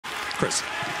Chris.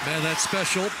 Man, that's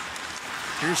special.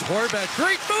 Here's Horvat.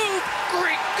 Great move.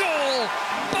 Great goal.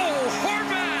 Bo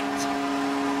Horvat.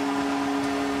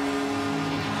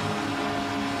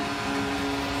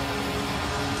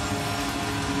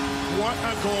 What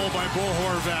a goal by Bo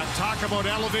Horvat. Talk about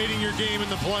elevating your game in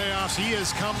the playoffs. He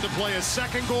has come to play his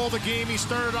second goal of the game. He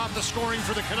started off the scoring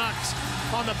for the Canucks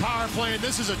on the power play, and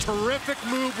this is a terrific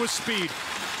move with speed.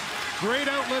 Great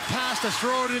outlet pass to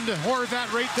throw it into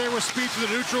Horvat right there with speed to the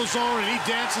neutral zone, and he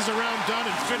dances around Dunn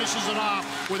and finishes it off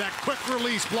with that quick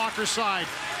release blocker side.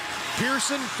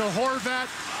 Pearson to Horvat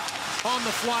on the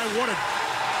fly. What a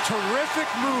terrific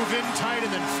move in tight,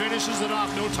 and then finishes it off.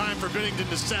 No time for Binnington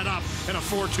to set up in a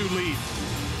 4-2 lead.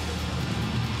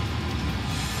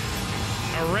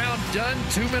 Around done,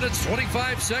 2 minutes,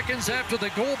 25 seconds after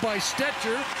the goal by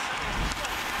Stetcher.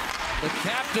 The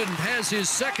captain has his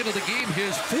second of the game,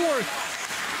 his fourth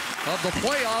of the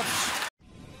playoffs.